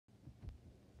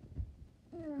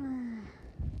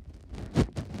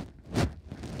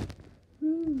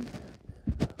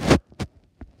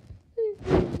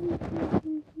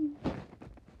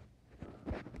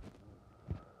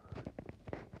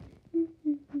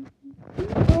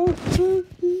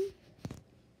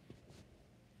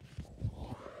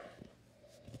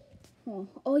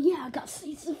Oh yeah, I got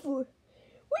season 4. Wait.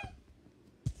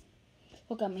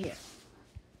 Look, I'm here.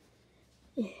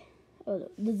 Yeah. Oh,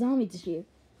 the zombies is here.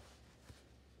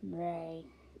 Right.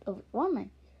 Oh, why am I?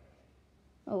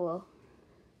 Oh well.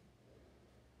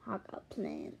 I got a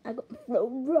plan. I got to throw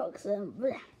rocks and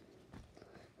blah.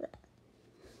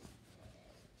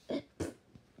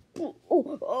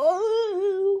 Oh.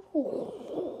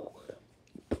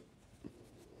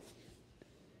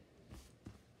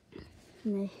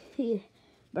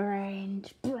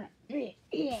 Brains.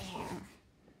 Yeah.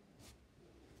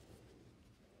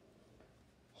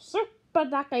 Super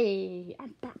ducky.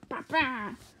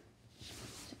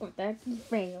 Super ducky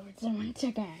failed once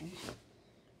again.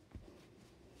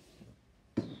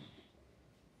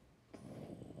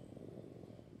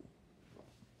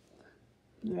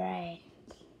 Right.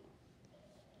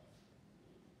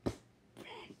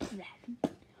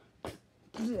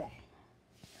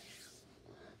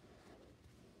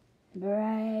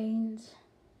 Brains.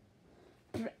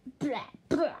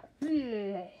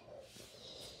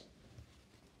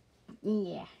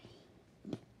 Yeah.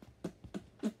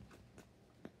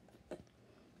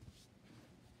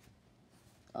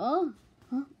 Oh.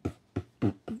 Huh?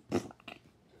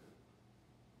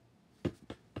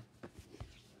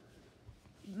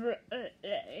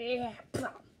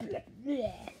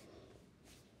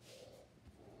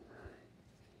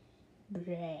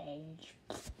 Brains.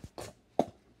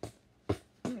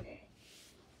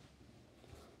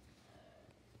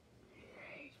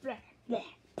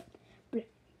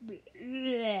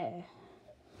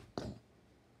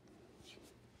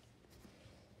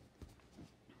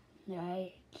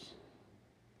 Right.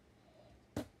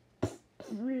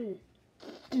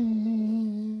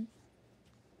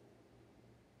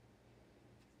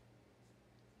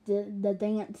 The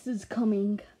dance is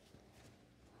coming.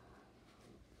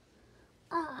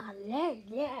 Ah, yeah.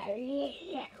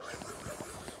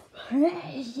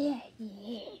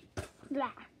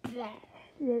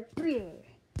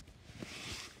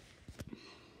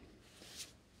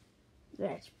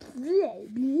 That's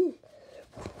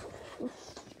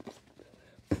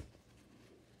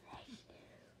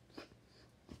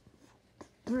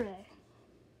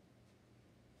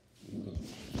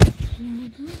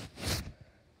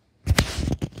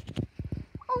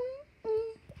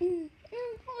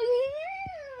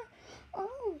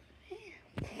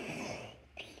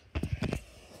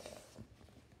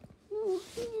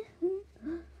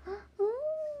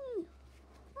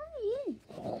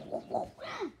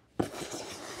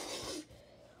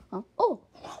Oh.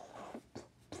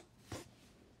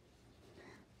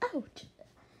 Ouch.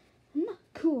 Not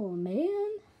cool,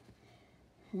 man.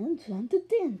 I'm trying to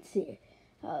dance here.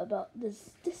 How about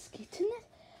this disky tonight?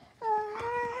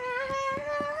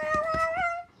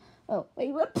 Oh,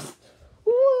 wait, whoops.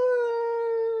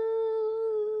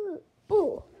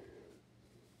 Oh.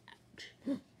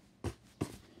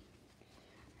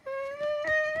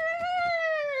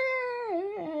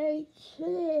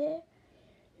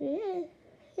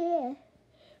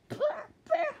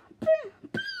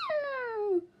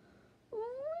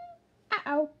 Ouch.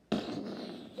 Ow.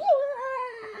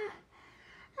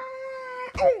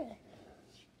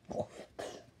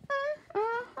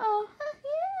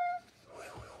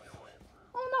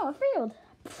 Oh no, I failed.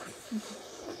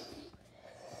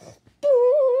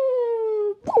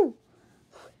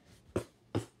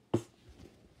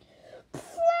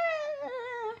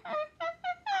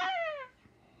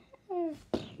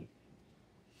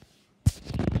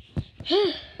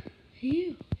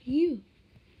 You.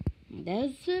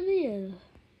 That's the video.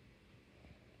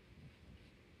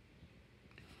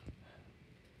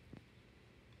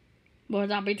 More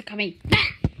zombies coming.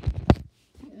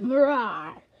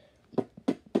 Right.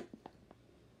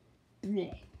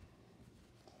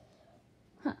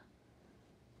 Huh.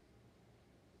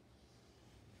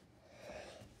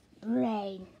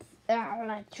 Brains.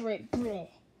 Electric brain.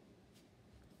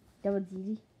 That was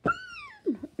easy.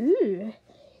 Ooh.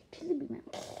 Chili man.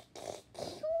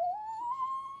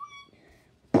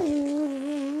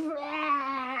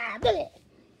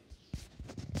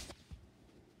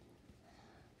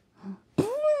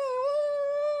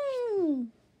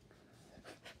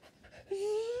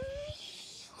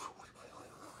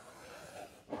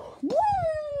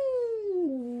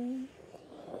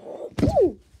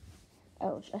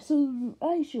 Ouch, I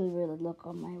should really look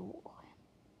on my wall.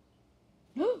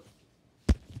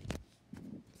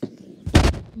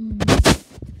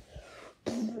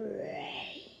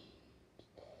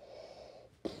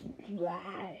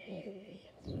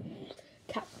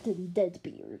 Captain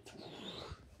Deadbeard.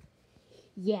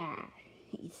 Yeah,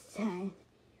 he's time.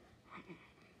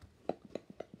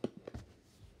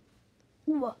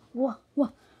 What?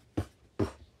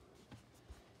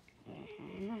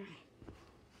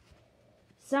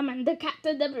 Summon the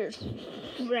Captain Deadbeard.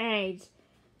 Right.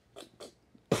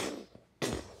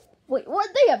 Wait, what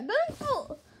they have done?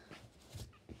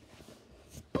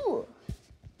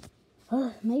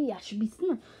 Maybe I should be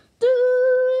smart.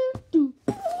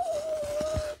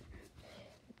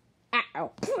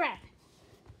 Ow.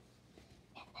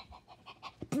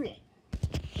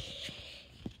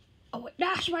 Oh, wait,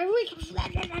 that's my weakness.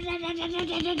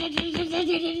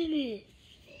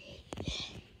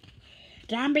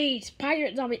 Zombies,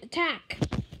 pirate zombie attack.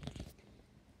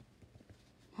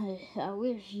 I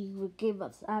wish he would give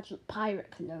us actual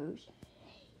pirate clothes.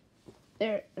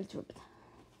 There, let's rip it.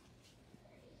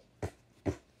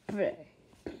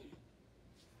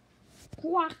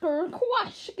 Quacker,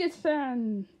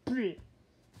 Quashkison.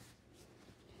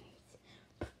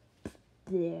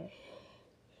 There.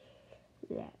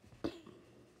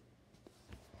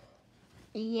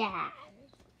 Yeah.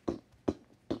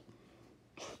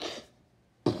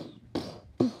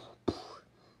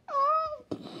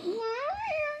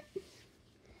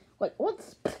 Wait,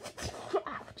 what's...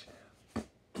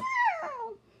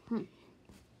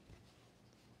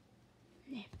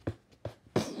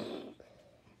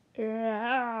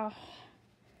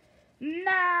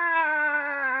 No!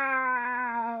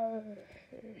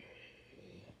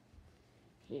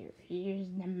 Here's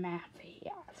the map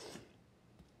here.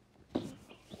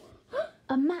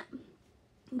 A map.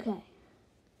 Okay,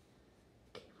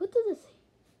 what does it say?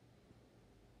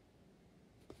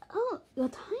 Oh, a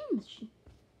time machine.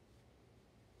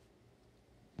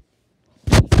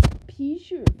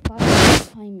 Peashooter finds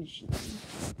a time machine.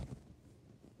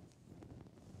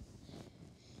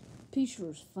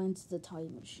 Peashooter finds the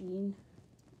time machine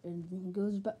and then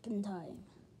goes back in time.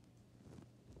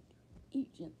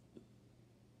 Agent.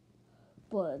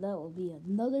 But that will be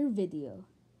another video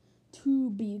to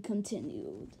be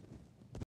continued.